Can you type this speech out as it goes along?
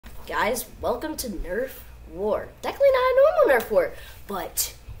guys? Welcome to NERF War. Technically not a normal NERF War,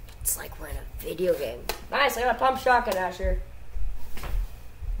 but it's like we're in a video game. Nice, I got a pump shotgun, Asher.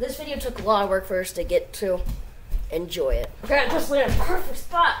 This video took a lot of work for us to get to. Enjoy it. Okay, I just landed a perfect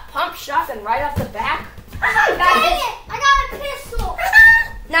spot. Pump shotgun right off the back. Dang it! I got a pistol!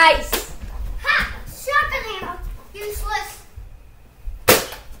 Nice! Ha! Shotgun ammo! Useless.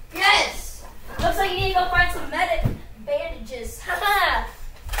 Yes! Looks like you need to go find some medic bandages. Haha!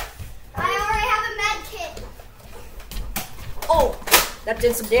 I already have a med kit. Oh, that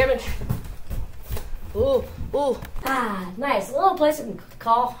did some damage. Ooh, ooh. Ah, nice. A little place we can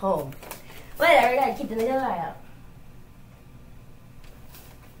call home. Whatever, I gotta keep the other eye out.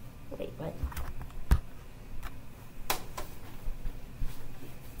 Wait, what?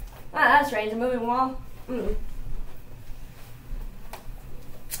 Ah, that's strange. A moving wall.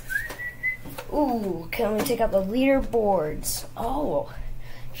 Ooh, can we take out the leaderboards? Oh,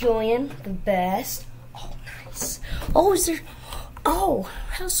 Julian, the best. Oh, nice. Oh, is there... Oh,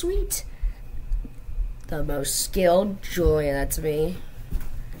 how sweet. The most skilled, Julian, that's me.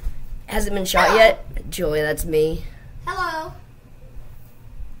 Hasn't been shot yet. Julian, that's me. Hello.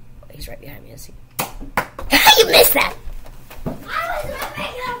 He's right behind me, is he? How you missed that? I was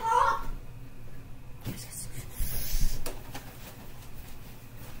making a wall.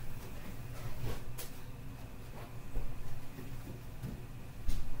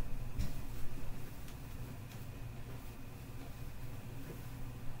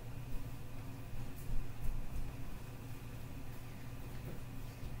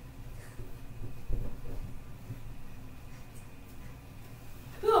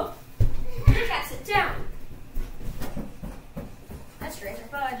 Sit down. That's strange. I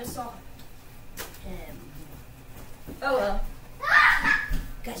thought I just saw him. Oh well.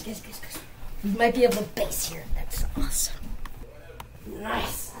 Guys. We might be able to base here. That's awesome.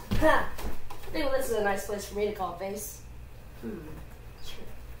 Nice. I think this is a nice place for me to call base. Sure.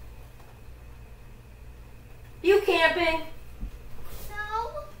 You camping?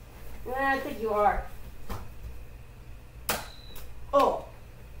 No. I think you are. Oh.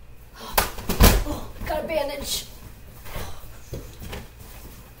 Got a bandage.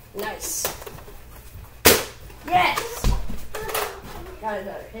 Nice. Yes! Got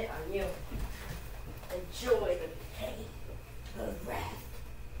another hit on you. Enjoy the pain, the wrath.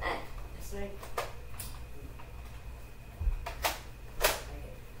 This way.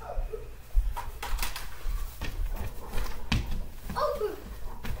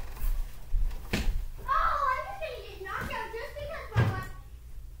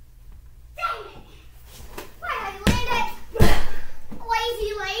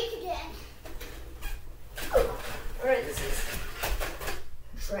 Alright, this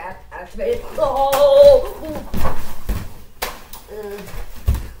is trap activated. Oh!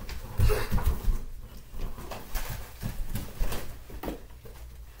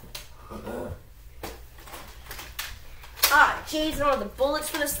 Ah, jeez, I don't have the bullets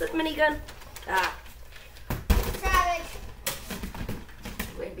for this minigun. Ah. Savage.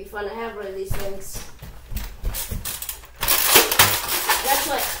 It'd be fun to have one of these things. That's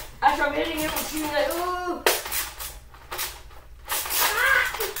like, after I'm hitting it with you, like, ooh!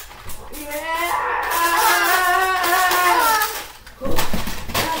 Yeah!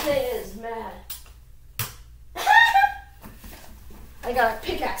 That thing is mad. I got a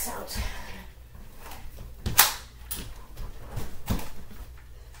pickaxe out.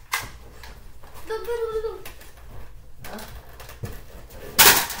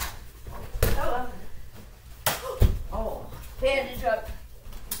 Oh, bandage up.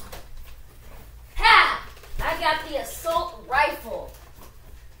 Ha! I got the assault rifle.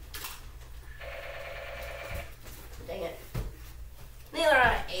 Dang it. They learn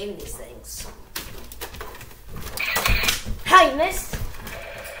how to aim these things. How you missed?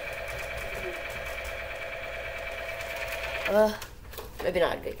 Maybe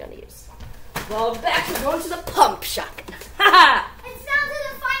not a good gun to use. Well, back to going to the pump shotgun. Haha! It's down to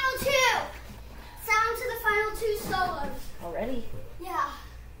the final two. It's down to the final two solos. Already? Yeah.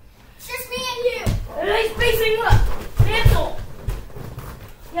 It's just me and you. Nice spacing up! Cancel!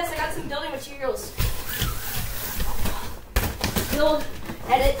 Yes, I got some building materials. Build,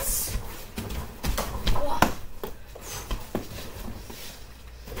 edits. Oh.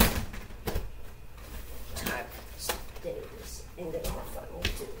 Time to do this and then have fun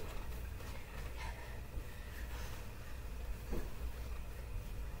with it.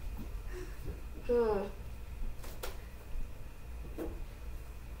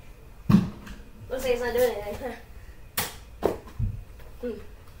 Looks like it's not doing anything.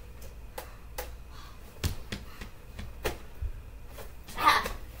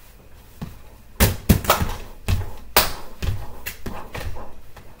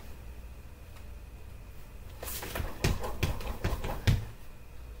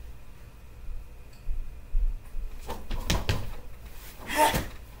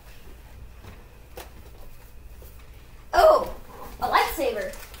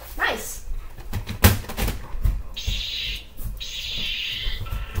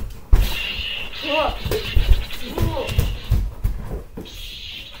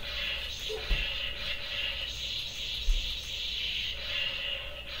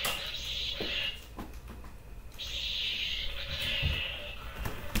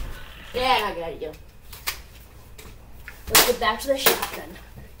 I got you. Let's get back to the shotgun.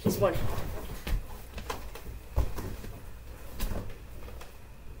 He's one.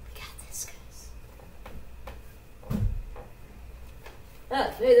 Got this, guys.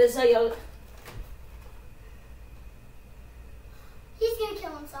 Oh, maybe this is how you. He's gonna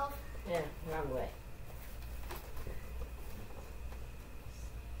kill himself. Yeah, wrong way.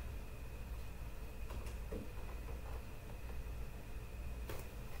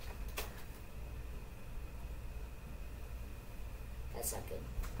 That's not good.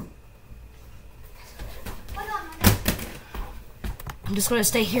 I'm just gonna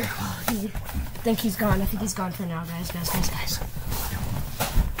stay here. I think he's gone. I think he's gone for now, guys.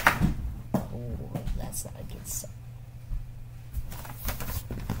 Oh, that's not a good sign.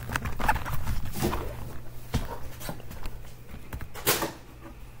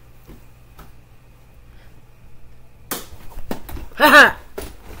 Haha!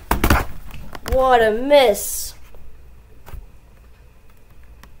 What a miss!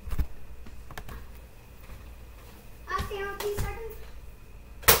 I'll stay on 2 seconds.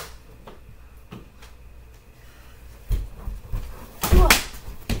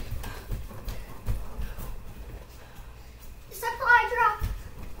 Supply drop.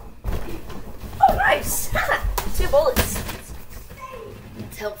 Oh, nice! 2 bullets.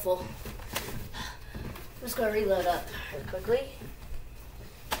 It's helpful. I'm just gonna reload up really quickly.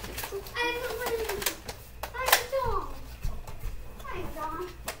 I'm John. I'm John.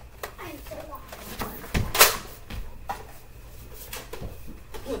 I'm so long.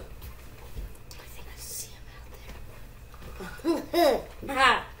 I think I see him out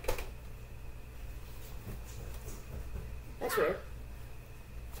there. That's weird.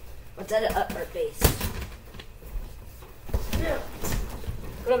 Let's edit up our base. Yeah.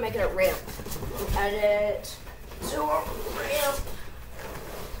 We're gonna make it a ramp. Edit to a ramp.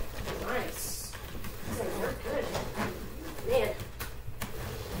 Nice. This thing's work good. Man.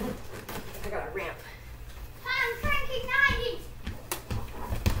 I got a ramp. I'm cranking 90.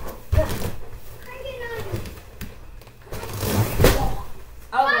 Cranking 90.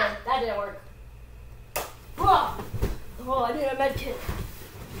 Oh man, that didn't work. Oh, I need a med kit.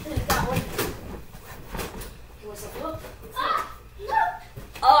 I got one. Give myself a look. Look.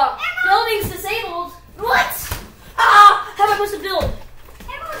 Building's disabled. What? Ah! How am I supposed to build?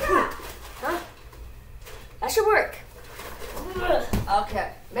 Emerald drop. Huh? That should work. Okay.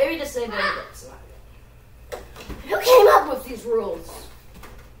 Maybe disable it. Who came up with these rules?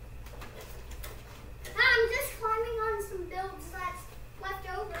 I'm just climbing on some builds that's left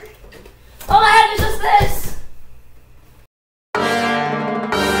over. All I had is just this.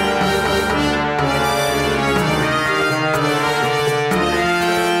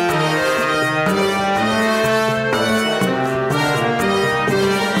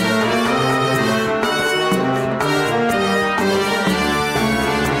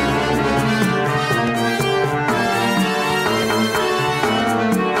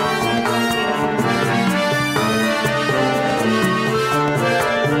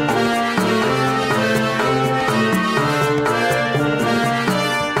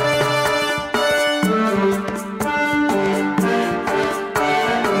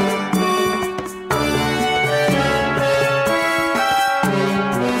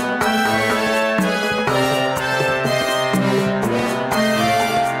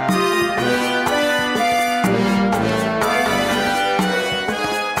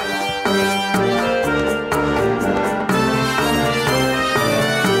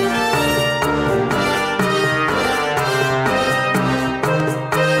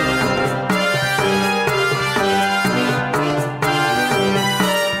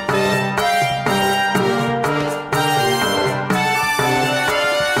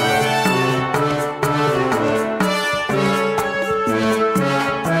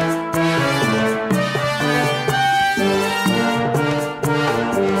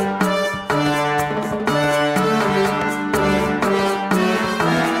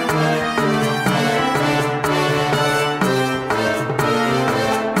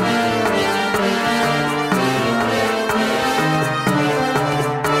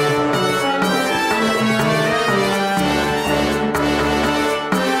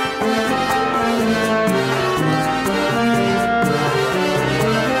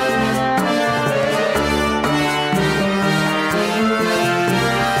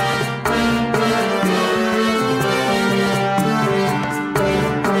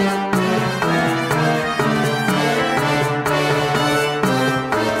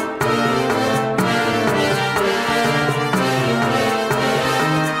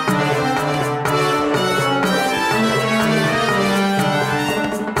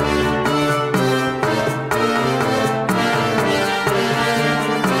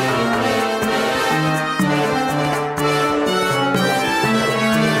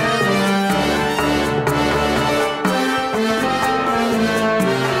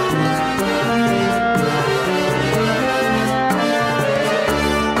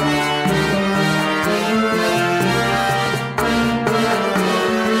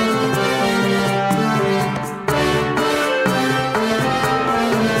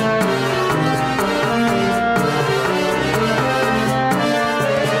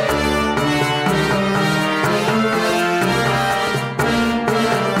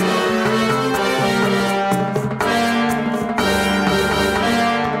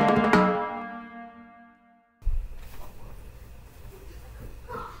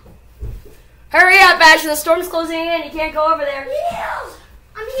 Hurry up, Asher. The storm's closing in. You can't go over there. Heals!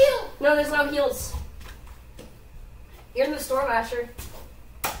 I'm healed. No, there's no heals. You're in the storm, Asher.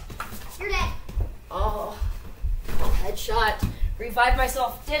 You're dead. Oh, headshot. Revive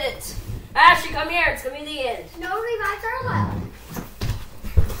myself. Did it. Asher, come here. It's going to be the end. No revives are allowed.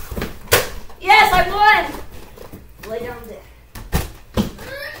 Yes, I won. Lay down there.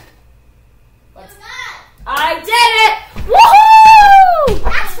 I did it! Woohoo!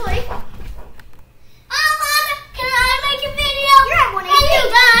 Actually, can I make a video? You're at 180. Hey, you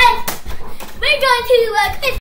guys, we're going to